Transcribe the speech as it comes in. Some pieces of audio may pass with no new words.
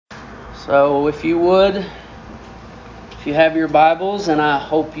So if you would, if you have your Bibles, and I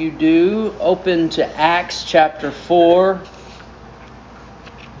hope you do, open to Acts chapter 4.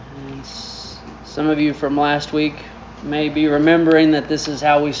 And some of you from last week may be remembering that this is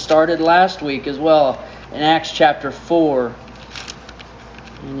how we started last week as well, in Acts chapter 4.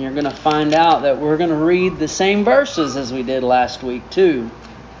 And you're going to find out that we're going to read the same verses as we did last week too.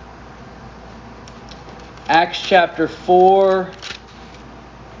 Acts chapter 4.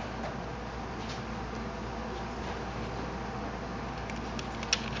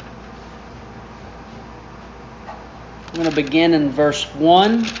 I'm going to begin in verse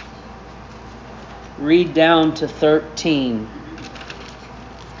 1, read down to 13.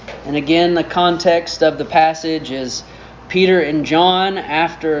 And again, the context of the passage is Peter and John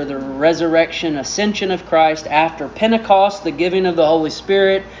after the resurrection, ascension of Christ, after Pentecost, the giving of the Holy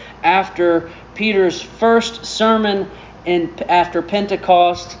Spirit, after Peter's first sermon after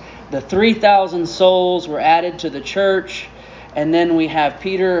Pentecost, the 3,000 souls were added to the church, and then we have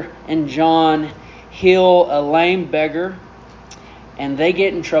Peter and John heal a lame beggar, and they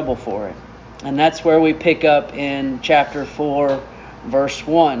get in trouble for it. And that's where we pick up in chapter 4, verse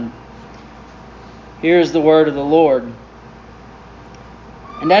 1. Here's the word of the Lord.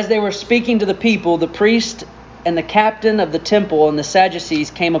 And as they were speaking to the people, the priest and the captain of the temple and the Sadducees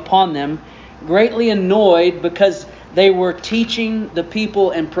came upon them, greatly annoyed because they were teaching the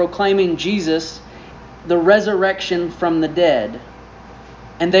people and proclaiming Jesus, the resurrection from the dead.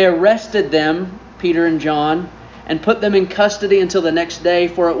 And they arrested them, Peter and John, and put them in custody until the next day,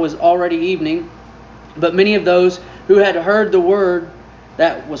 for it was already evening. But many of those who had heard the word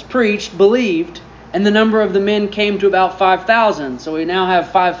that was preached believed, and the number of the men came to about 5,000. So we now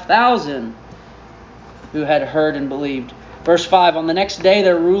have 5,000 who had heard and believed. Verse 5, on the next day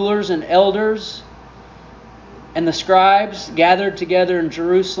their rulers and elders and the scribes gathered together in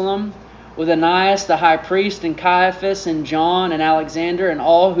Jerusalem with Ananias the high priest and Caiaphas and John and Alexander and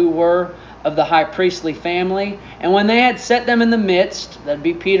all who were of the high priestly family. And when they had set them in the midst, that'd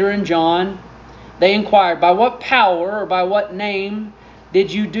be Peter and John, they inquired, by what power or by what name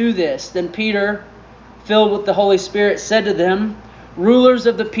did you do this? Then Peter, filled with the Holy Spirit, said to them, rulers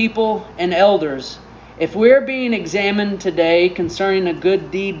of the people and elders, if we are being examined today concerning a good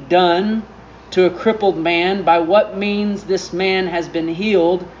deed done to a crippled man, by what means this man has been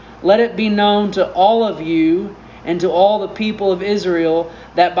healed, let it be known to all of you and to all the people of Israel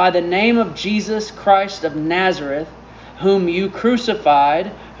that by the name of Jesus Christ of Nazareth, whom you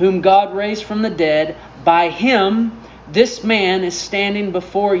crucified, whom God raised from the dead, by him this man is standing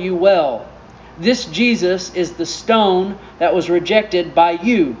before you well. This Jesus is the stone that was rejected by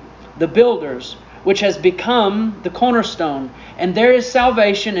you, the builders, which has become the cornerstone. And there is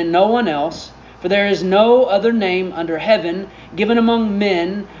salvation in no one else, for there is no other name under heaven given among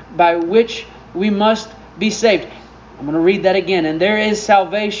men by which we must be saved. I'm going to read that again. And there is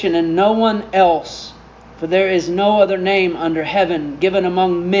salvation in no one else, for there is no other name under heaven given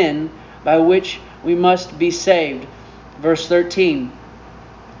among men by which we must be saved. Verse 13.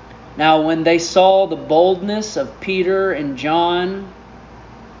 Now when they saw the boldness of Peter and John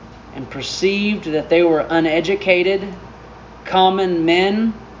and perceived that they were uneducated, common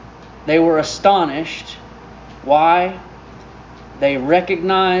men, they were astonished. Why? They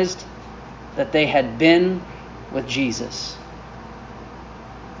recognized that they had been with Jesus.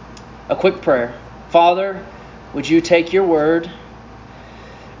 A quick prayer. Father, would you take your word,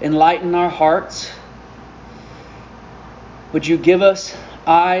 enlighten our hearts? Would you give us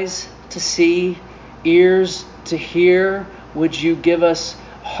eyes to see, ears to hear? Would you give us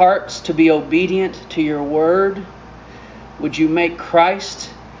hearts to be obedient to your word? Would you make Christ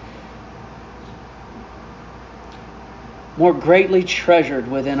more greatly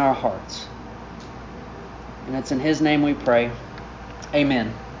treasured within our hearts? And it's in his name we pray. Amen.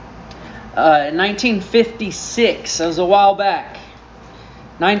 In 1956, that was a while back,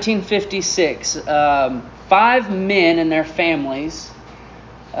 1956, 5 men and their families,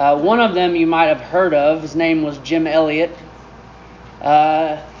 one of them you might have heard of, his name was Jim Elliot,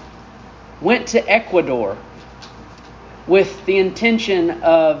 went to Ecuador with the intention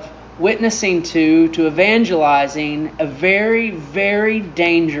of witnessing to evangelizing a very, very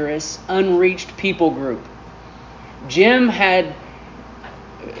dangerous, unreached people group. Jim had,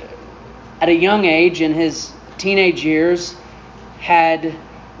 at a young age, in his teenage years, had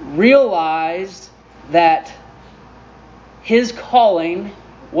realized that his calling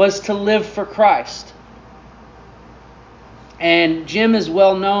was to live for Christ. And Jim is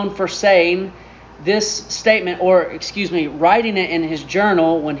well known for saying this statement, writing it in his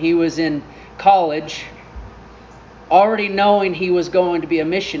journal when he was in college. already knowing he was going to be a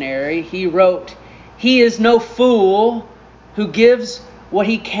missionary, he wrote, "He is no fool who gives what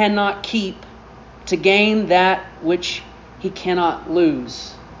he cannot keep to gain that which he cannot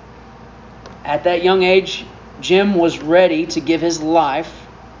lose." At that young age, Jim was ready to give his life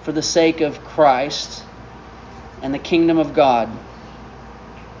for the sake of Christ and the kingdom of God.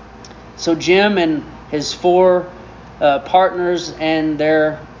 So Jim and his four partners and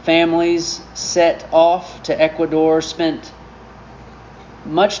their families set off to Ecuador, spent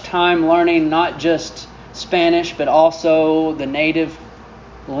much time learning not just Spanish, but also the native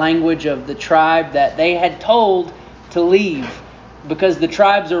language of the tribe that they had told to leave, because the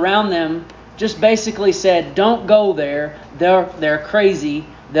tribes around them just basically said, "Don't go there. They're crazy.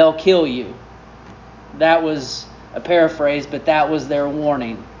 They'll kill you." That was a paraphrase, but that was their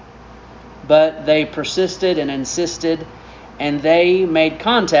warning. But they persisted and insisted, and they made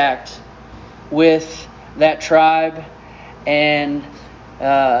contact with that tribe, and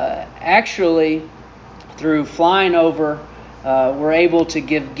actually, through flying over, were able to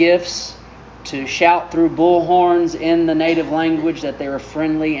give gifts, to shout through bullhorns in the native language that they were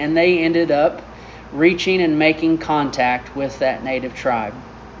friendly, and they ended up reaching and making contact with that native tribe.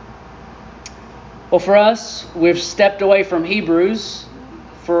 Well, for us, we've stepped away from Hebrews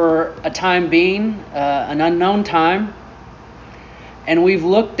for a time being, an unknown time. And we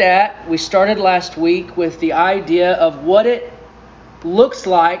started last week with the idea of what it looks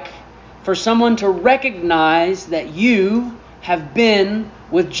like for someone to recognize that you have been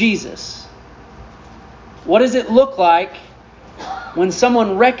with Jesus. What does it look like when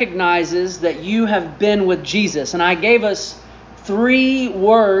someone recognizes that you have been with Jesus? And I gave us 3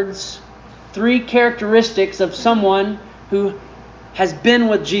 words, 3 characteristics of someone who has been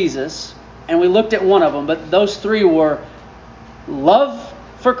with Jesus, and we looked at one of them, but those 3 were love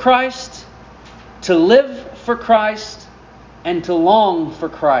for Christ, to live for Christ, and to long for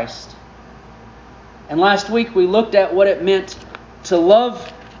Christ. And last week we looked at what it meant to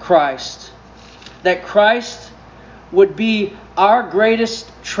love Christ, that Christ would be our greatest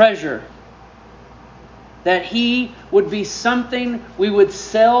treasure, that He would be something we would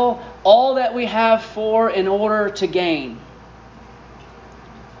sell all that we have for in order to gain.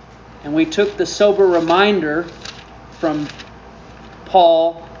 And we took the sober reminder from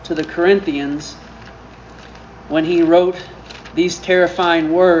Paul to the Corinthians when he wrote these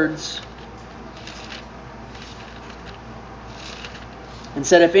terrifying words and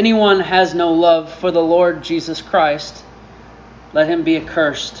said, "If anyone has no love for the Lord Jesus Christ, let him be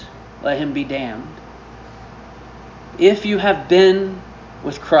accursed, let him be damned." If you have been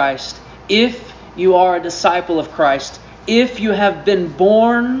with Christ, if you are a disciple of Christ, if you have been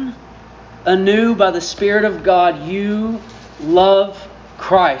born anew by the Spirit of God, you love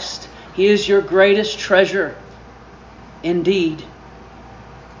Christ. He is your greatest treasure indeed.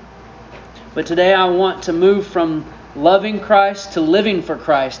 But today I want to move from loving Christ to living for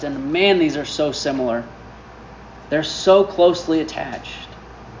Christ. And man, these are so similar. They're so closely attached.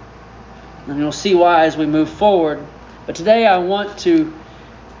 And you'll see why as we move forward. But today I want to,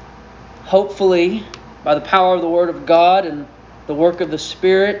 hopefully, by the power of the Word of God and the work of the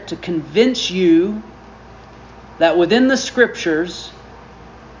Spirit, to convince you that within the Scriptures,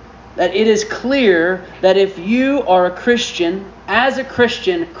 that it is clear that if you are a Christian, as a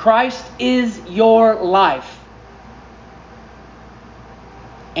Christian, Christ is your life.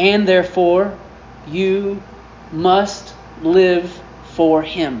 And therefore, you must live for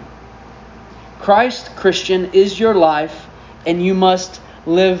Him. Christ, Christian, is your life, and you must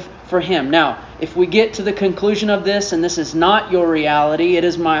live for Him. Now, if we get to the conclusion of this, and this is not your reality, it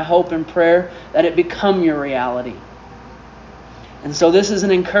is my hope and prayer that it become your reality. And so this is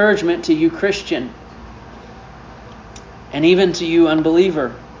an encouragement to you, Christian, and even to you,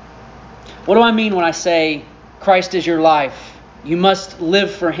 unbeliever. What do I mean when I say Christ is your life? You must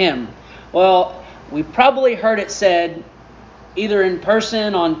live for Him. Well, we've probably heard it said, either in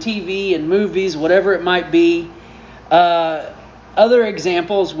person, on TV, in movies, whatever it might be. Other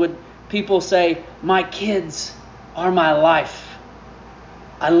examples would people say, "My kids are my life.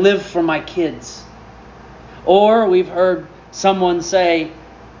 I live for my kids." Or we've heard someone say,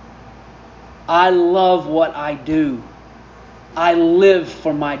 "I love what I do. I live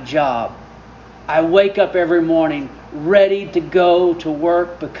for my job. I wake up every morning ready to go to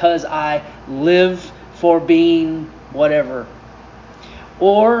work because I live for being whatever."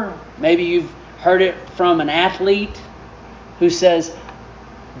 Or maybe you've heard it from an athlete who says,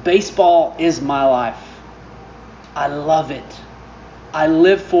 "Baseball is my life. I love it. I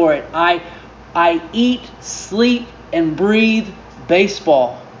live for it. I eat, sleep, and breathe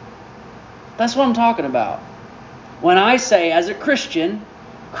baseball." That's what I'm talking about. When I say, as a Christian,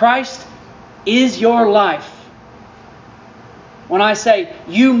 Christ is your life. When I say,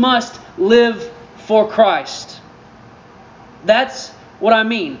 you must live for Christ. That's what I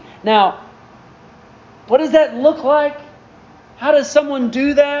mean. Now, what does that look like? How does someone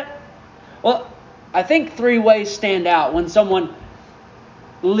do that? Well, I think 3 ways stand out when someone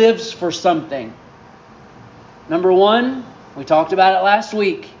lives for something. Number 1, we talked about it last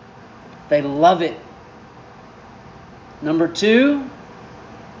week. They love it. Number 2,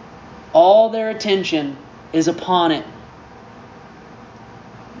 all their attention is upon it.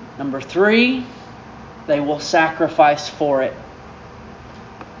 Number 3, they will sacrifice for it.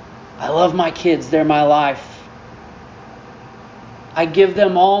 I love my kids. They're my life. I give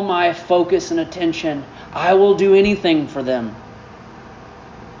them all my focus and attention. I will do anything for them.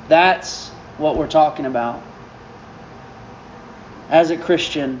 That's what we're talking about. As a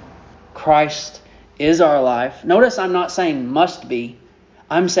Christian, Christ is our life. Notice I'm not saying must be.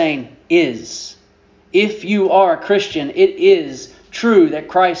 I'm saying is. If you are a Christian, it is true that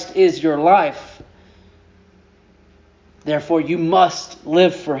Christ is your life. Therefore, you must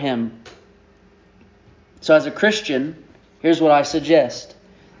live for Him. So as a Christian, here's what I suggest.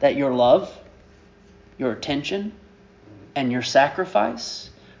 That your love, your attention, and your sacrifice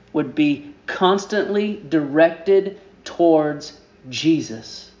would be constantly directed towards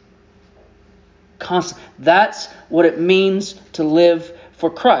Jesus. That's what it means to live for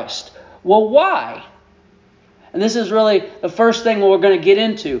Christ. Well, why? And this is really the first thing we're going to get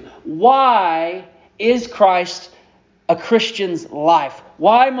into. Why is Christ a Christian's life?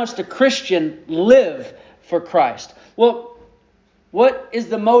 Why must a Christian live for Christ? Well, what is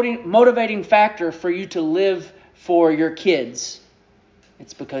the motivating factor for you to live for your kids?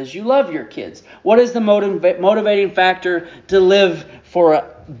 It's because you love your kids. What is the motivating factor to live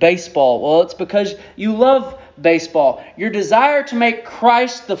for baseball? Well, it's because you love baseball. Your desire to make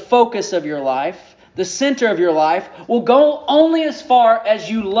Christ the focus of your life, the center of your life, will go only as far as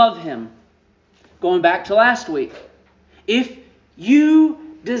you love Him. Going back to last week. If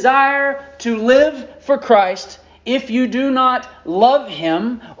you desire to live for Christ, if you do not love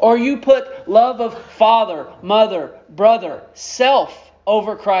Him, or you put love of father, mother, brother, self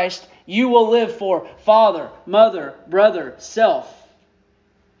over Christ, you will live for father, mother, brother, self.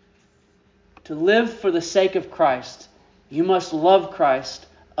 To live for the sake of Christ, you must love Christ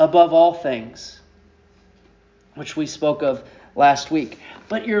above all things, which we spoke of last week.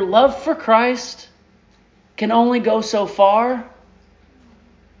 But your love for Christ can only go so far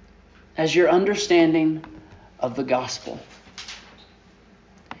as your understanding of the gospel.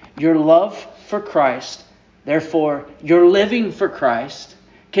 Your love for Christ, therefore your living for Christ,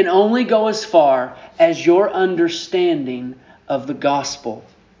 can only go as far as your understanding of the gospel.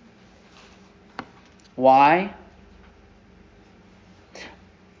 Why?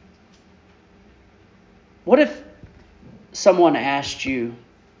 What if someone asked you,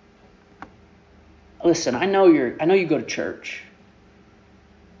 listen, I know you go to church.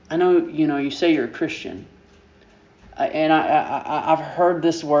 I know you say you're a Christian. And I've heard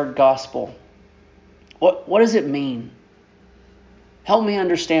this word gospel. What does it mean? Help me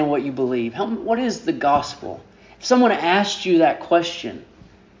understand what you believe. What is the gospel? If someone asked you that question,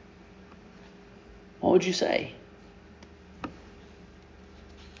 what would you say?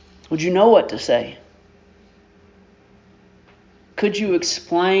 Would you know what to say? Could you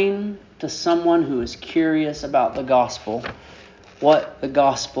explain to someone who is curious about the gospel what the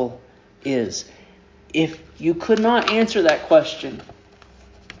gospel is? If you could not answer that question,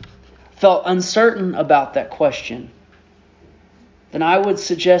 felt uncertain about that question, then I would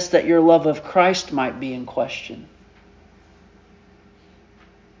suggest that your love of Christ might be in question.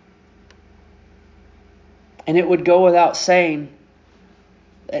 And it would go without saying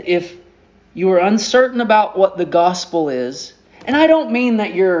that if you are uncertain about what the gospel is, and I don't mean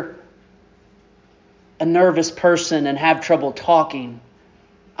that you're a nervous person and have trouble talking.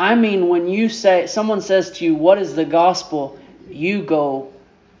 I mean when someone says to you, what is the gospel? You go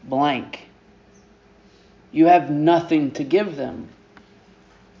blank. You have nothing to give them.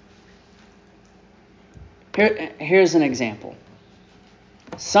 Here's an example.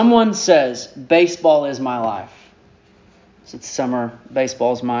 Someone says, baseball is my life. It's summer,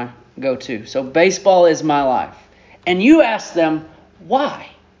 baseball is my go-to. So baseball is my life. And you ask them, why?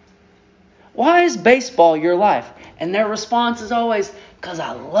 Why is baseball your life? And their response is always, because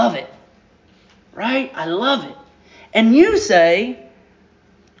I love it. Right? I love it. And you say,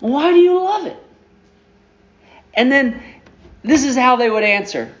 why do you love it? And then this is how they would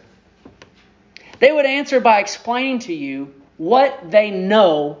answer. They would answer by explaining to you what they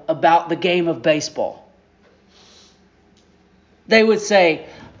know about the game of baseball. They would say,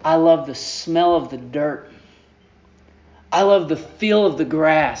 I love the smell of the dirt. I love the feel of the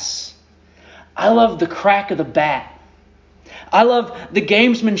grass. I love the crack of the bat. I love the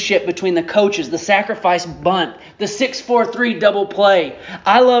gamesmanship between the coaches, the sacrifice bunt, the 6-4-3 double play.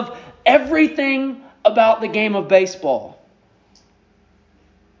 I love everything about the game of baseball.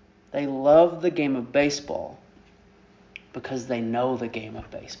 They love the game of baseball because they know the game of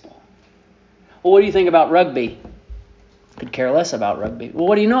baseball. Well, what do you think about rugby? Could care less about rugby. Well,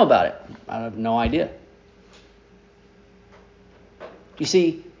 what do you know about it? I have no idea. You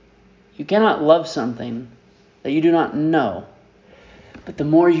see, you cannot love something that you do not know. But the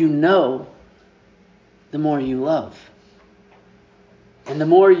more you know, the more you love. And the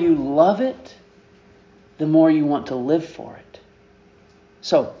more you love it, the more you want to live for it.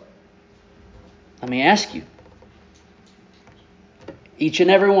 So, let me ask you, each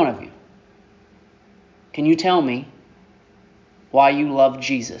and every one of you, can you tell me why you love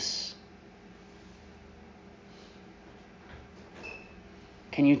Jesus?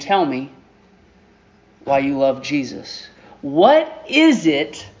 Can you tell me why you love Jesus? What is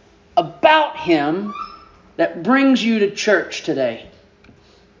it about Him that brings you to church today?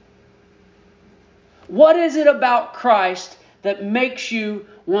 What is it about Christ that makes you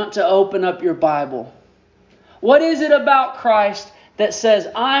want to open up your Bible? What is it about Christ that says,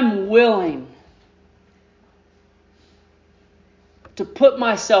 I'm willing to put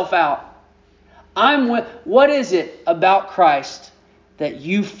myself out? What is it about Christ that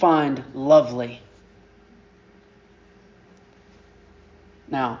you find lovely?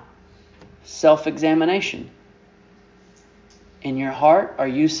 Now, self-examination. In your heart, are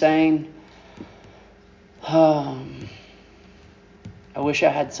you saying, I wish I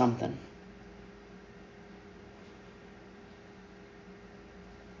had something?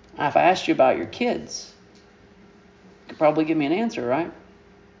 Now, if I asked you about your kids, you could probably give me an answer, right?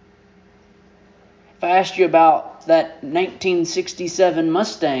 If I asked you about that 1967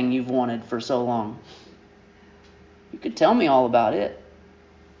 Mustang you've wanted for so long, you could tell me all about it.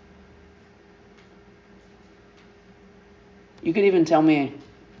 You could even tell me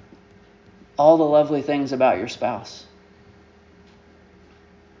all the lovely things about your spouse.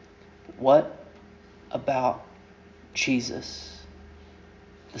 What about Jesus,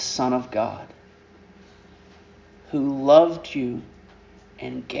 the Son of God, who loved you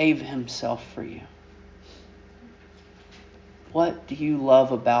and gave Himself for you? What do you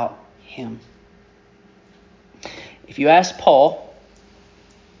love about Him? If you ask Paul,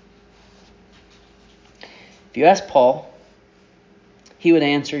 he would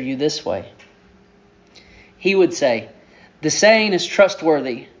answer you this way. He would say, the saying is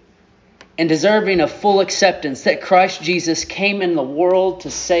trustworthy and deserving of full acceptance that Christ Jesus came in the world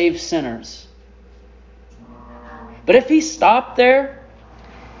to save sinners. But if he stopped there,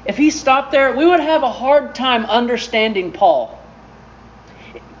 we would have a hard time understanding Paul.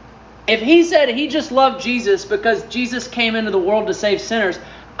 If he said he just loved Jesus because Jesus came into the world to save sinners,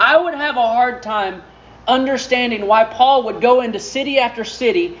 I would have a hard time understanding why Paul would go into city after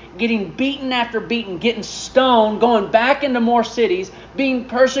city, getting beaten after beaten, getting stoned, going back into more cities, being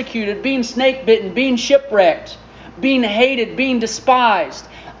persecuted, being snake bitten, being shipwrecked, being hated, being despised,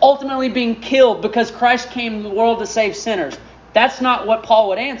 ultimately being killed because Christ came into the world to save sinners. That's not what Paul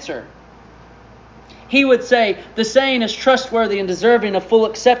would answer. He would say, the saying is trustworthy and deserving of full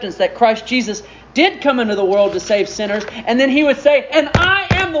acceptance that Christ Jesus did come into the world to save sinners. And then he would say, and I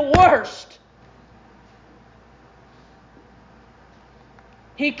am the worst.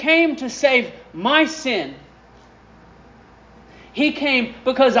 He came to save my sin. He came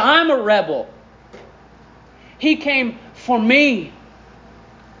because I'm a rebel. He came for me.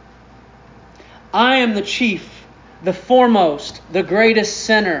 I am the chief, the foremost, the greatest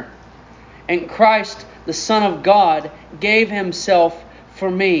sinner. And Christ, the Son of God, gave Himself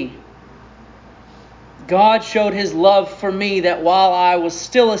for me. God showed His love for me that while I was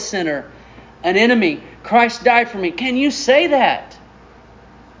still a sinner, an enemy, Christ died for me. Can you say that?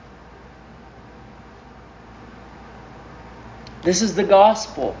 This is the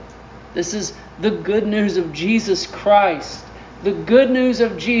gospel. This is the good news of Jesus Christ. The good news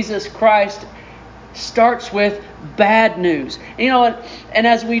of Jesus Christ starts with bad news. You know what? And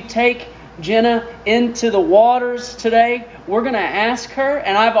as we take Jenna into the waters today, we're going to ask her,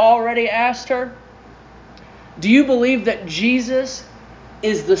 and I've already asked her, do you believe that Jesus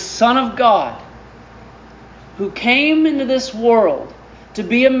is the Son of God who came into this world to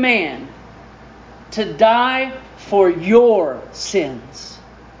be a man, to die for your sins?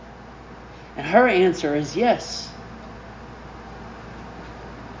 And her answer is yes.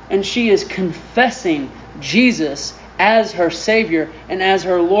 And she is confessing Jesus as her Savior and as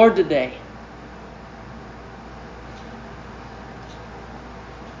her Lord today?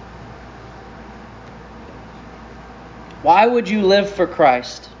 Why would you live for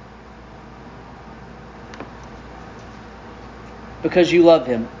Christ? Because you love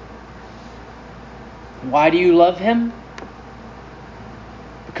Him. And why do you love Him?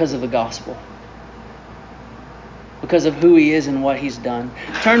 Because of the gospel. Because of who He is and what He's done.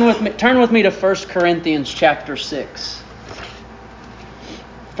 Turn with me to 1 Corinthians chapter 6.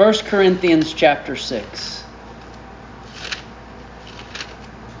 1 Corinthians chapter 6.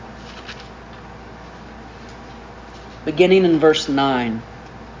 Beginning in verse 9.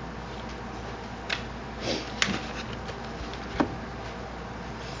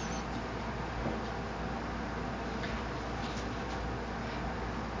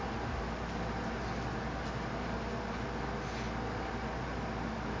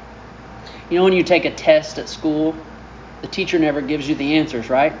 You know when you take a test at school, the teacher never gives you the answers,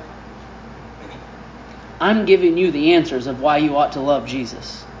 right? I'm giving you the answers of why you ought to love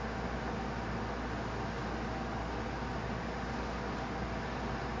Jesus.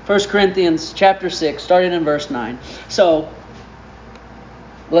 First Corinthians chapter 6, starting in verse 9. So,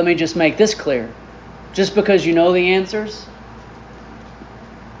 let me just make this clear. Just because you know the answers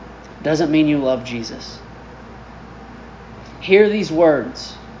doesn't mean you love Jesus. Hear these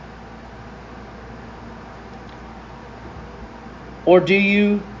words. Or do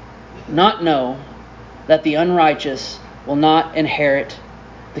you not know that the unrighteous will not inherit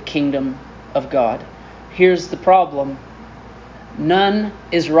the kingdom of God? Here's the problem. None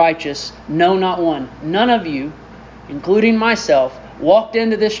is righteous, no, not one. None of you, including myself, walked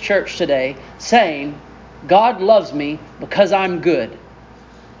into this church today saying, God loves me because I'm good.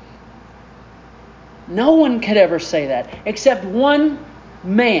 No one could ever say that except one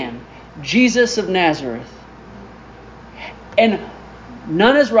man, Jesus of Nazareth. And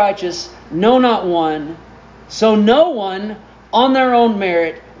none is righteous, no, not one. So no one on their own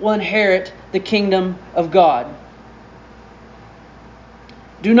merit will inherit the kingdom of God.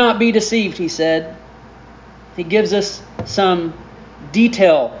 Do not be deceived, he said. He gives us some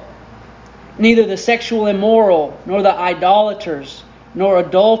detail. Neither the sexual immoral, nor the idolaters, nor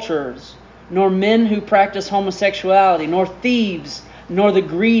adulterers, nor men who practice homosexuality, nor thieves, nor the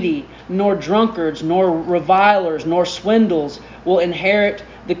greedy, nor drunkards, nor revilers, nor swindlers will inherit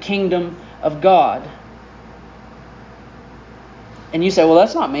the kingdom of God. And you say, well,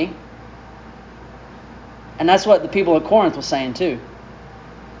 that's not me. And that's what the people of Corinth were saying too.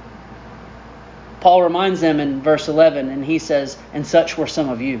 Paul reminds them in verse 11, and he says, and such were some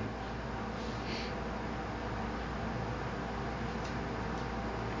of you.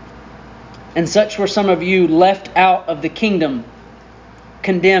 And such were some of you left out of the kingdom,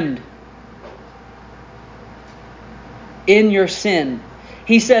 condemned in your sin.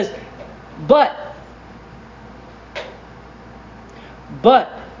 He says, but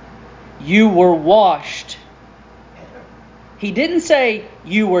you were washed. He didn't say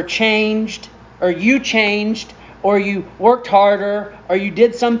you were changed, or you changed, or you worked harder, or you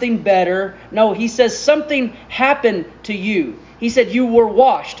did something better. No, he says something happened to you. He said you were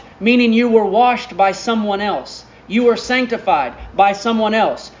washed, meaning you were washed by someone else. You were sanctified by someone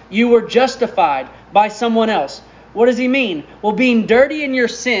else. You were justified by someone else. What does he mean? Well, being dirty in your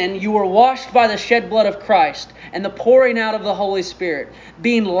sin, you were washed by the shed blood of Christ and the pouring out of the Holy Spirit.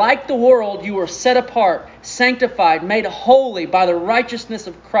 Being like the world, you were set apart, sanctified, made holy by the righteousness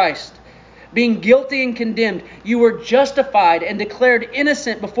of Christ. Being guilty and condemned, you were justified and declared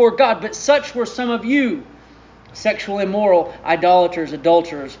innocent before God. But such were some of you. Sexual immoral, idolaters,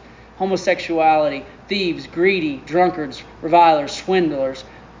 adulterers, homosexuality, thieves, greedy, drunkards, revilers, swindlers.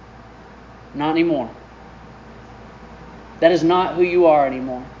 Not anymore. That is not who you are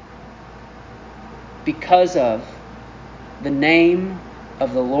anymore. Because of the name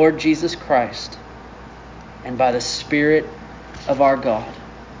of the Lord Jesus Christ and by the Spirit of our God.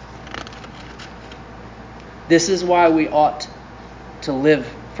 This is why we ought to live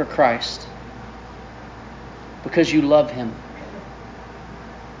for Christ. Because you love Him.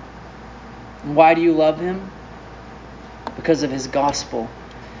 And why do you love Him? Because of His gospel.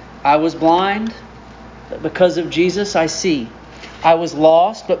 I was blind, but because of Jesus I see. I was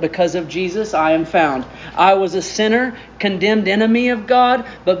lost, but because of Jesus I am found. I was a sinner, condemned enemy of God,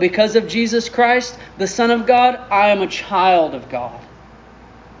 but because of Jesus Christ, the Son of God, I am a child of God.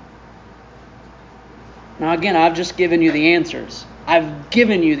 Now again, I've just given you the answers. I've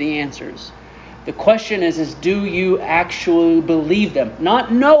given you the answers. The question is do you actually believe them?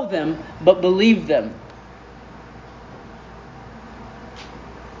 Not know them, but believe them.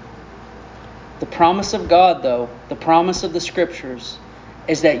 The promise of God, though, the promise of the Scriptures,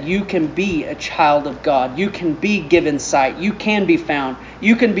 is that you can be a child of God. You can be given sight. You can be found.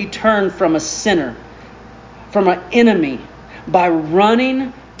 You can be turned from a sinner, from an enemy, by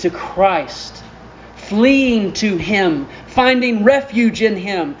running to Christ, fleeing to Him, finding refuge in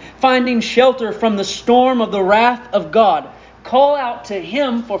Him, finding shelter from the storm of the wrath of God. Call out to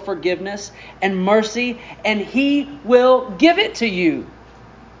Him for forgiveness and mercy, and He will give it to you.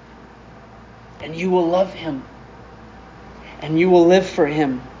 And you will love Him. And you will live for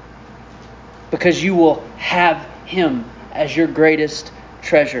Him. Because you will have Him as your greatest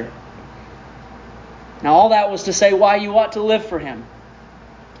treasure. Now, all that was to say why you ought to live for Him.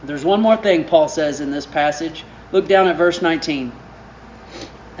 There's one more thing Paul says in this passage. Look down at verse 19.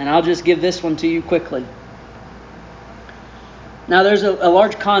 And I'll just give this one to you quickly. Now, there's a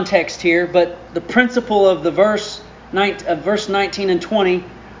large context here, but the principle of the verse 19 and 20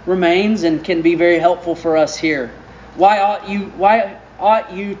 remains and can be very helpful for us here. Why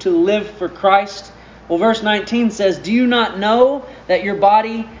ought you to live for Christ? Well, verse 19 says, "Do you not know that your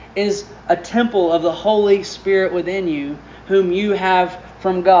body is a temple of the Holy Spirit within you, whom you have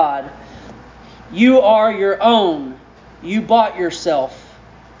from God? You are your own. You bought yourself."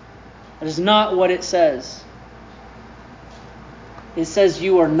 That is not what it says. It says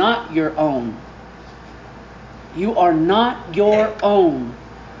you are not your own. You are not your own,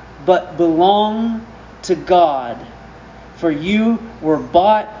 but belong to God. For you were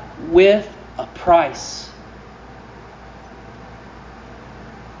bought with a price.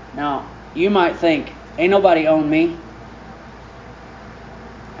 Now, you might think, ain't nobody own me.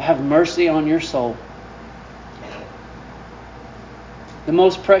 Have mercy on your soul. The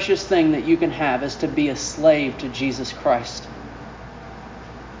most precious thing that you can have is to be a slave to Jesus Christ.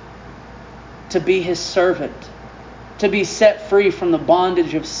 To be His servant. To be set free from the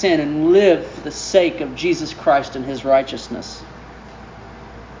bondage of sin and live for the sake of Jesus Christ and His righteousness.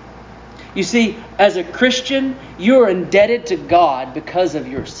 You see, as a Christian, you are indebted to God because of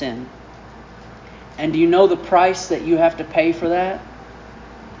your sin. And do you know the price that you have to pay for that?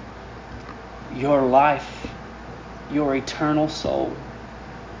 Your life, your eternal soul.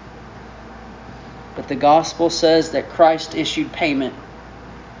 But the gospel says that Christ issued payment.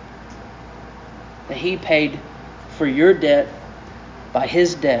 That He paid for your debt by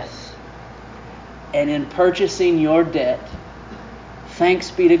His death. And in purchasing your debt, thanks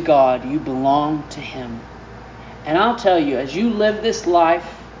be to God, you belong to Him. And I'll tell you, as you live this life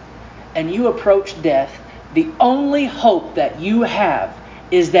and you approach death, the only hope that you have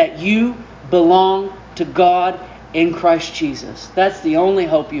is that you belong to God in Christ Jesus. That's the only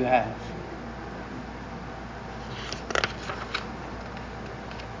hope you have.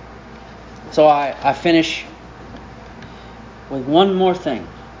 So I finish with one more thing.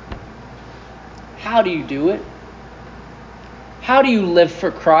 How do you do it? How do you live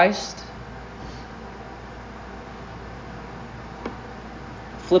for Christ?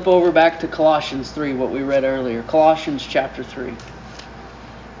 Flip over back to Colossians 3, what we read earlier. Colossians chapter 3.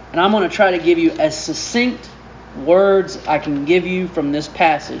 And I'm going to try to give you as succinct words I can give you from this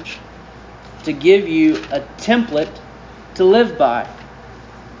passage to give you a template to live by.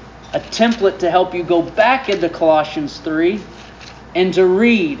 A template to help you go back into Colossians 3 and to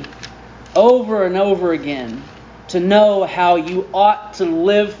read over and over again to know how you ought to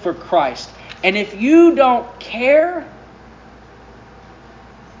live for Christ. And if you don't care,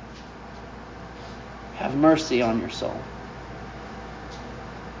 have mercy on your soul.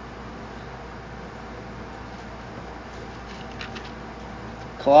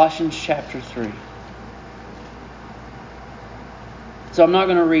 Colossians chapter 3. So I'm not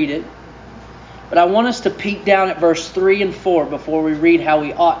going to read it. But I want us to peek down at verse 3 and 4 before we read how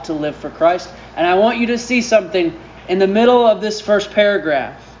we ought to live for Christ. And I want you to see something in the middle of this first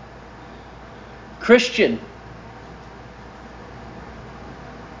paragraph. Christian.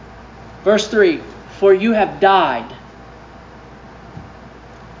 Verse 3. For you have died.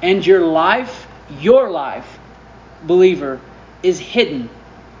 And your life, believer, is hidden.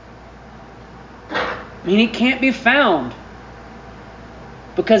 I mean, it can't be found.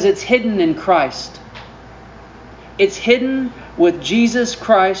 Because it's hidden in Christ. It's hidden with Jesus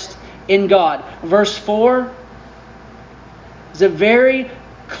Christ in God. Verse 4 is a very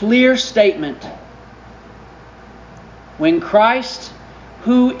clear statement. When Christ,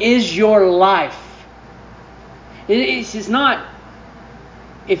 who is your life. It's not,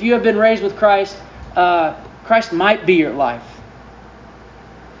 if you have been raised with Christ, Christ might be your life.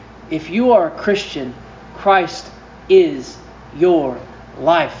 If you are a Christian, Christ is your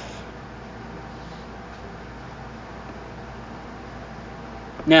life.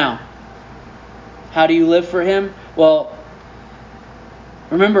 Now, How do you live for Him? Well,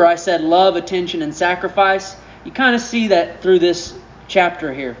 remember I said love, attention, and sacrifice? You kind of see that through this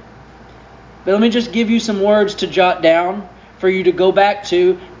chapter here. But let me just give you some words to jot down for you to go back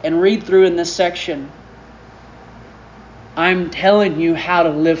to and read through in this section. I'm telling you how to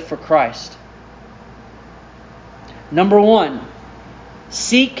live for Christ. Number 1,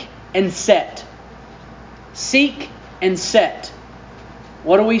 seek and set. Seek and set.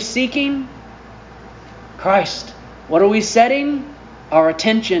 What are we seeking? Christ. What are we setting? Our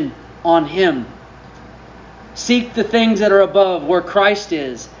attention on Him. Seek the things that are above, where Christ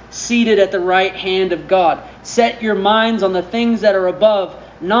is, seated at the right hand of God. Set your minds on the things that are above,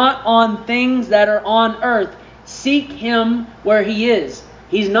 not on things that are on earth. Seek Him where He is.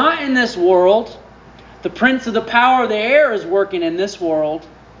 He's not in this world. The prince of the power of the air is working in this world.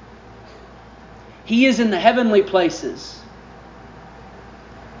 He is in the heavenly places.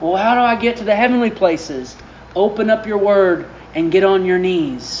 Well, how do I get to the heavenly places? Open up your Word and get on your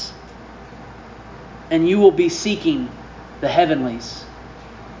knees. And you will be seeking the heavenlies.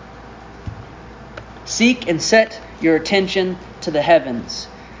 Seek and set your attention to the heavens.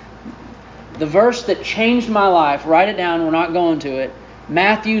 The verse that changed my life, write it down, we're not going to it.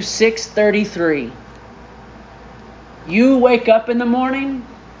 Matthew 6:33. You wake up in the morning,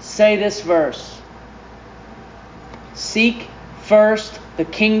 say this verse. Seek first the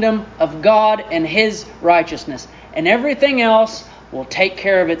kingdom of God and His righteousness, and everything else will take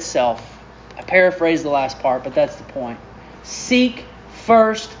care of itself. I paraphrased the last part, but that's the point. Seek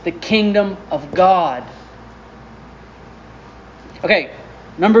first the kingdom of God. Okay,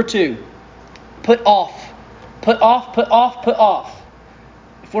 number 2. Put off. Put off, put off, put off.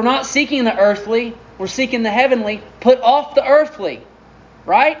 If we're not seeking the earthly, we're seeking the heavenly. Put off the earthly.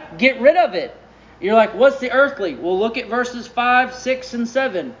 Right? Get rid of it. You're like, what's the earthly? Well, look at verses 5, 6, and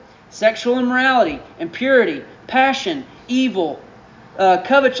 7. Sexual immorality, impurity, passion, evil,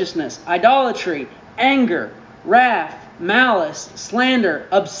 covetousness, idolatry, anger, wrath, malice, slander,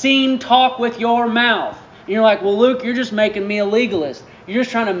 obscene talk with your mouth. And you're like, well, Luke, you're just making me a legalist. You're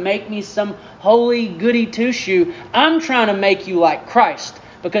just trying to make me some holy goody two-shoe. I'm trying to make you like Christ,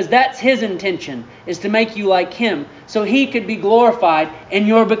 because that's His intention, is to make you like Him, so He could be glorified and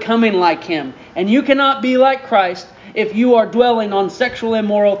you're becoming like Him. And you cannot be like Christ if you are dwelling on sexual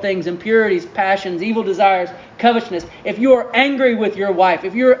immoral things, impurities, passions, evil desires, covetousness. If you are angry with your wife,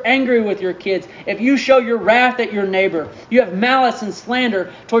 if you're angry with your kids, if you show your wrath at your neighbor, you have malice and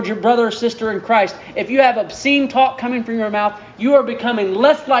slander towards your brother or sister in Christ, if you have obscene talk coming from your mouth, you are becoming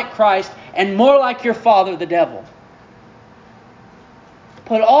less like Christ and more like your father, the devil.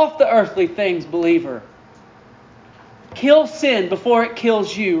 Put off the earthly things, believer. Kill sin before it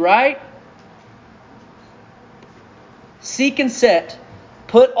kills you, right? Seek and set.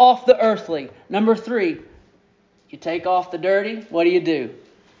 Put off the earthly. Number 3, you take off the dirty. What do?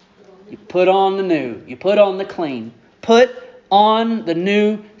 You put on the new. You put on the clean. Put on the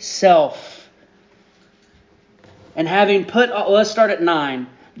new self. And having let's start at 9.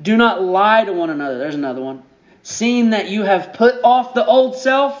 Do not lie to one another. There's another one. Seeing that you have put off the old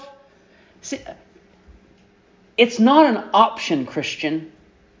self. See, it's not an option, Christian.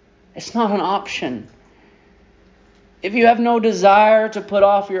 It's not an option. If you have no desire to put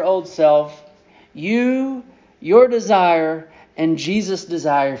off your old self, your desire and Jesus'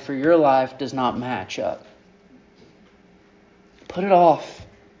 desire for your life does not match up. Put it off.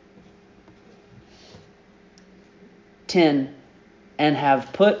 10. And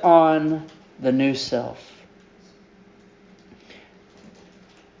have put on the new self,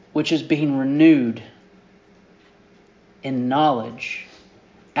 which is being renewed in knowledge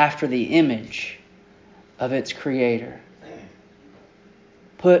after the image of its Creator.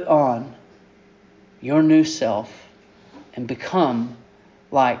 Put on your new self and become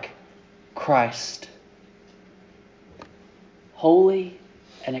like Christ. Holy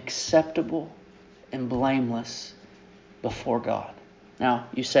and acceptable and blameless before God. Now,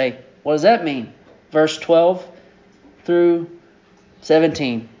 you say, what does that mean? Verse 12 through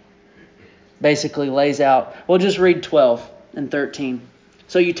 17 basically lays out. We'll just read 12 and 13.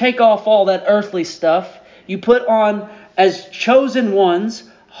 So you take off all that earthly stuff. You put on as chosen ones,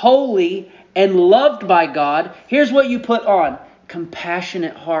 holy and loved by God. Here's what you put on.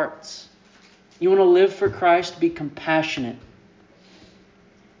 Compassionate hearts. You want to live for Christ? Be compassionate.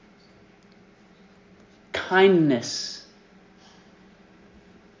 Kindness.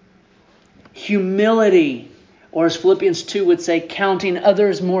 Humility. Or as Philippians 2 would say, counting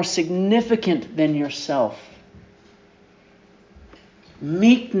others more significant than yourself.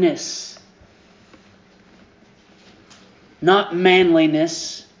 Meekness. Not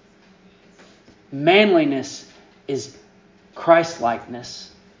manliness. Manliness is Christ-likeness.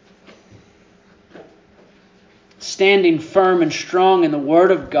 Standing firm and strong in the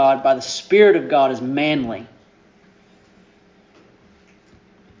Word of God by the Spirit of God is manly.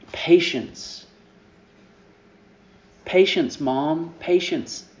 Patience. Patience, Mom.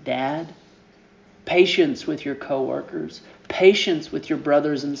 Patience, Dad. Patience with your coworkers. Patience with your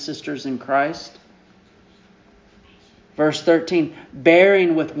brothers and sisters in Christ. Verse 13,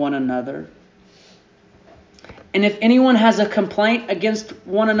 bearing with one another. And if anyone has a complaint against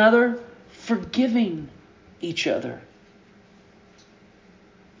one another, forgiving each other.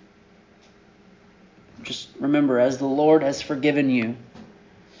 Just remember, as the Lord has forgiven you,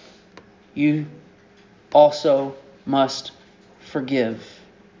 you also must forgive.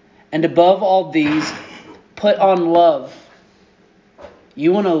 And above all these, put on love.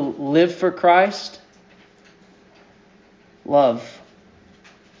 You want to live for Christ? Love,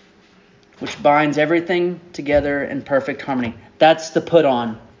 which binds everything together in perfect harmony. That's the put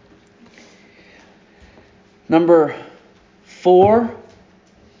on. Number 4,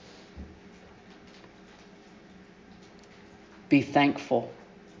 be thankful.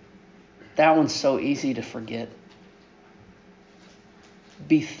 That one's so easy to forget.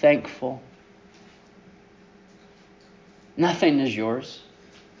 Be thankful. Nothing is yours.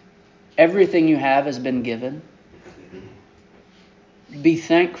 Everything you have has been given. Be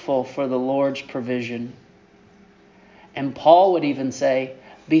thankful for the Lord's provision. And Paul would even say,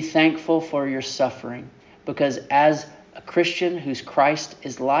 be thankful for your suffering. Because as a Christian whose Christ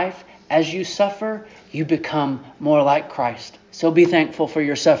is life, as you suffer, you become more like Christ. So be thankful for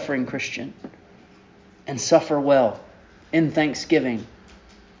your suffering, Christian. And suffer well in thanksgiving.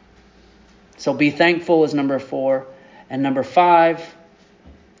 So be thankful is number 4. And number 5,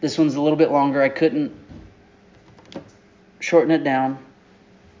 this one's a little bit longer. I couldn't shorten it down.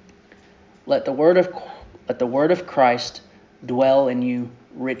 Let the word of Christ dwell in you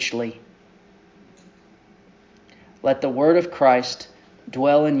richly. Let the word of Christ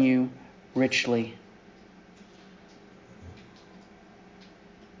dwell in you richly.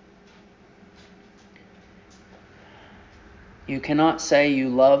 You cannot say you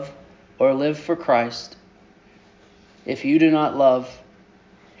love or live for Christ if you do not love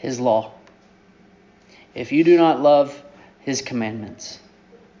His law, if you do not love His commandments,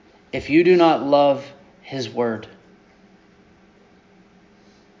 if you do not love His word.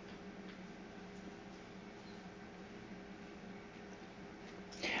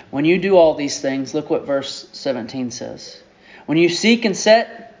 When you do all these things, look what verse 17 says. When you seek and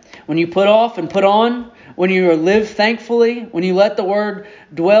set, when you put off and put on, when you live thankfully, when you let the word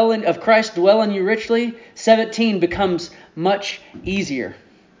of Christ dwell in you richly, 17 becomes much easier.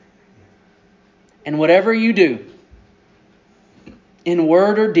 And whatever you do, in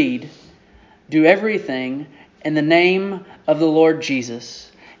word or deed, do everything in the name of the Lord Jesus,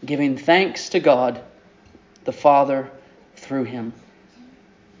 giving thanks to God the Father through Him.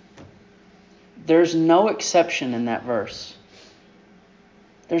 There's no exception in that verse.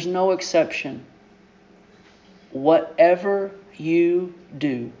 There's no exception. Whatever you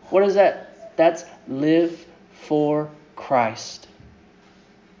do. What is that? That's live for Christ.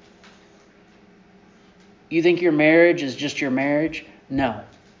 You think your marriage is just your marriage? No.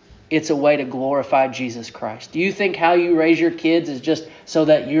 It's a way to glorify Jesus Christ. Do you think how you raise your kids is just so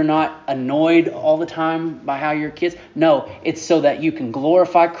that you're not annoyed all the time by how your kids? No, it's so that you can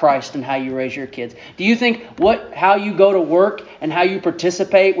glorify Christ in how you raise your kids. Do you think how you go to work and how you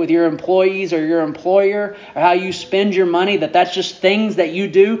participate with your employees or your employer or how you spend your money, that's just things that you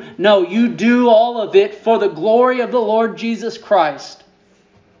do? No, you do all of it for the glory of the Lord Jesus Christ.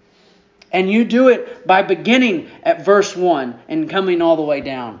 And you do it by beginning at verse 1 and coming all the way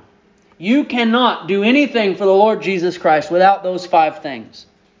down. You cannot do anything for the Lord Jesus Christ without those 5 things.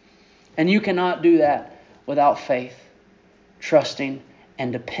 And you cannot do that without faith, trusting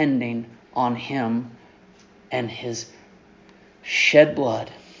and depending on Him and His shed blood.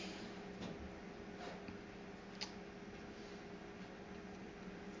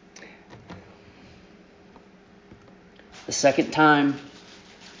 The second time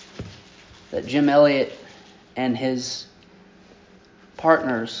that Jim Elliot and his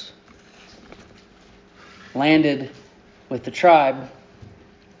partners landed with the tribe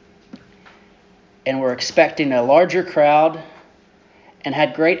and were expecting a larger crowd and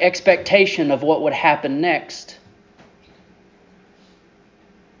had great expectation of what would happen next.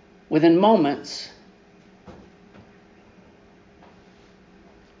 Within moments,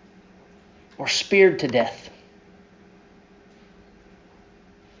 were speared to death.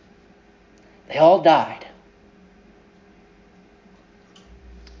 They all died.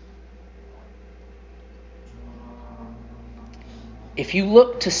 If you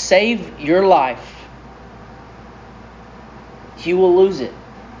look to save your life, you will lose it.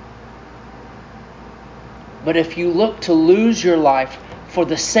 But if you look to lose your life for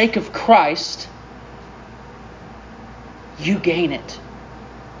the sake of Christ, you gain it.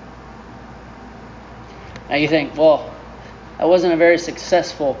 Now you think, well, that wasn't a very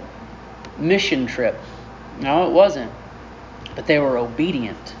successful mission trip. No, it wasn't. But they were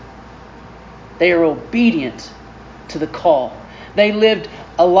obedient. They are obedient to the call. They lived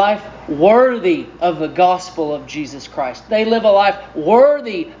a life worthy of the gospel of Jesus Christ. They live a life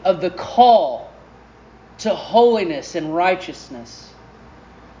worthy of the call to holiness and righteousness.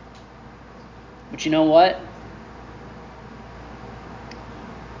 But you know what?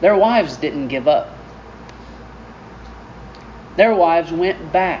 Their wives didn't give up. Their wives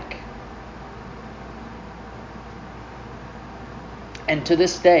went back. And to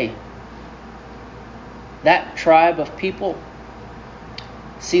this day, that tribe of people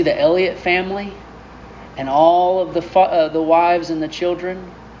see the Elliott family and all of the wives and the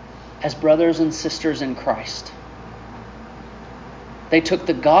children as brothers and sisters in Christ. They took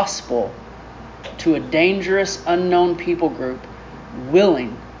the gospel to a dangerous, unknown people group,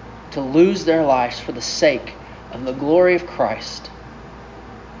 willing to lose their lives for the sake of the glory of Christ.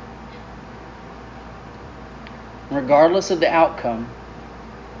 Regardless of the outcome,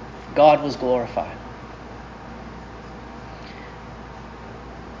 God was glorified.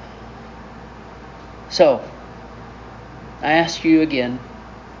 So, I ask you again,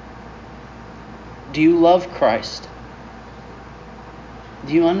 do you love Christ?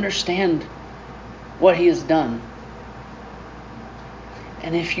 Do you understand what He has done?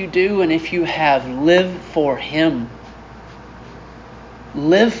 And if you do, and if you have, live for Him.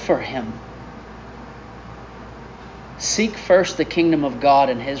 Live for Him. Seek first the kingdom of God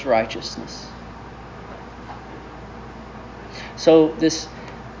and His righteousness. So this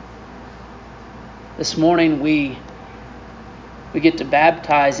morning we get to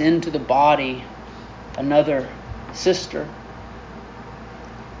baptize into the body another sister.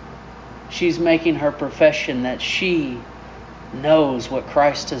 She's making her profession that she knows what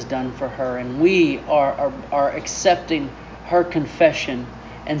Christ has done for her, and we are accepting her confession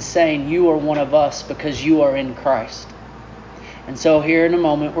and saying, you are one of us because you are in Christ. And so here in a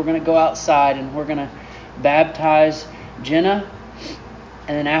moment we're going to go outside and we're going to baptize Jenna,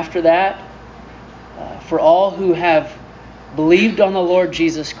 and then after that, for all who have believed on the Lord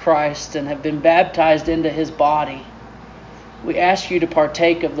Jesus Christ and have been baptized into His body, we ask you to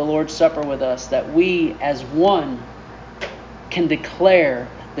partake of the Lord's Supper with us, that we as one can declare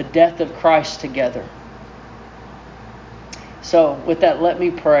the death of Christ together. So with that, let me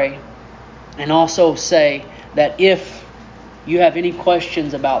pray and also say that if you have any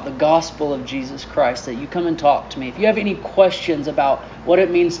questions about the gospel of Jesus Christ, that you come and talk to me. If you have any questions about what it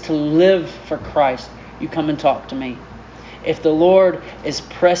means to live for Christ, you come and talk to me. If the Lord is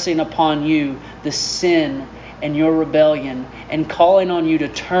pressing upon you the sin and your rebellion and calling on you to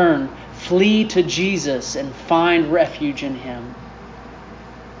turn, flee to Jesus and find refuge in Him.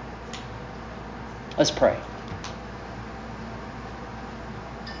 Let's pray.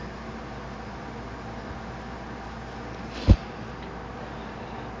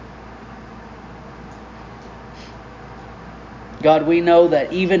 God, we know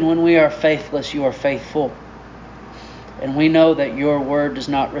that even when we are faithless, you are faithful. And we know that your word does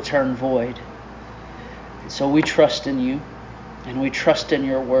not return void. And so we trust in you, and we trust in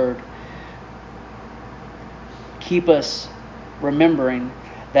your word. Keep us remembering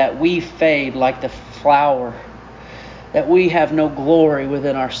that we fade like the flower, that we have no glory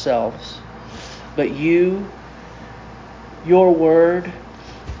within ourselves. But you, your word,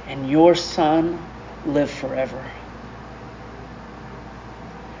 and your Son live forever.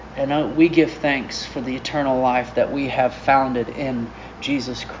 And we give thanks for the eternal life that we have founded in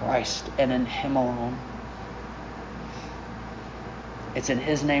Jesus Christ and in Him alone. It's in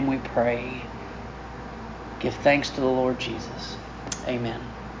His name we pray. Give thanks to the Lord Jesus. Amen.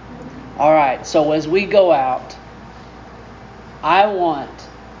 All right, so as we go out, I want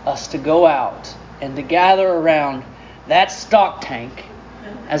us to go out and to gather around that stock tank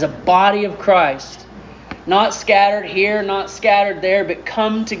as a body of Christ. Not scattered here, not scattered there, but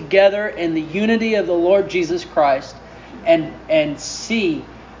come together in the unity of the Lord Jesus Christ and see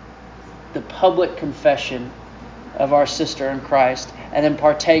the public confession of our sister in Christ, and then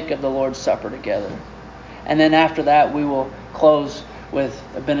partake of the Lord's Supper together. And then after that, we will close with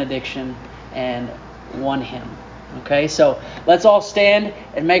a benediction and one hymn. Okay, so let's all stand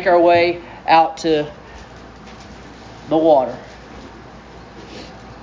and make our way out to the water.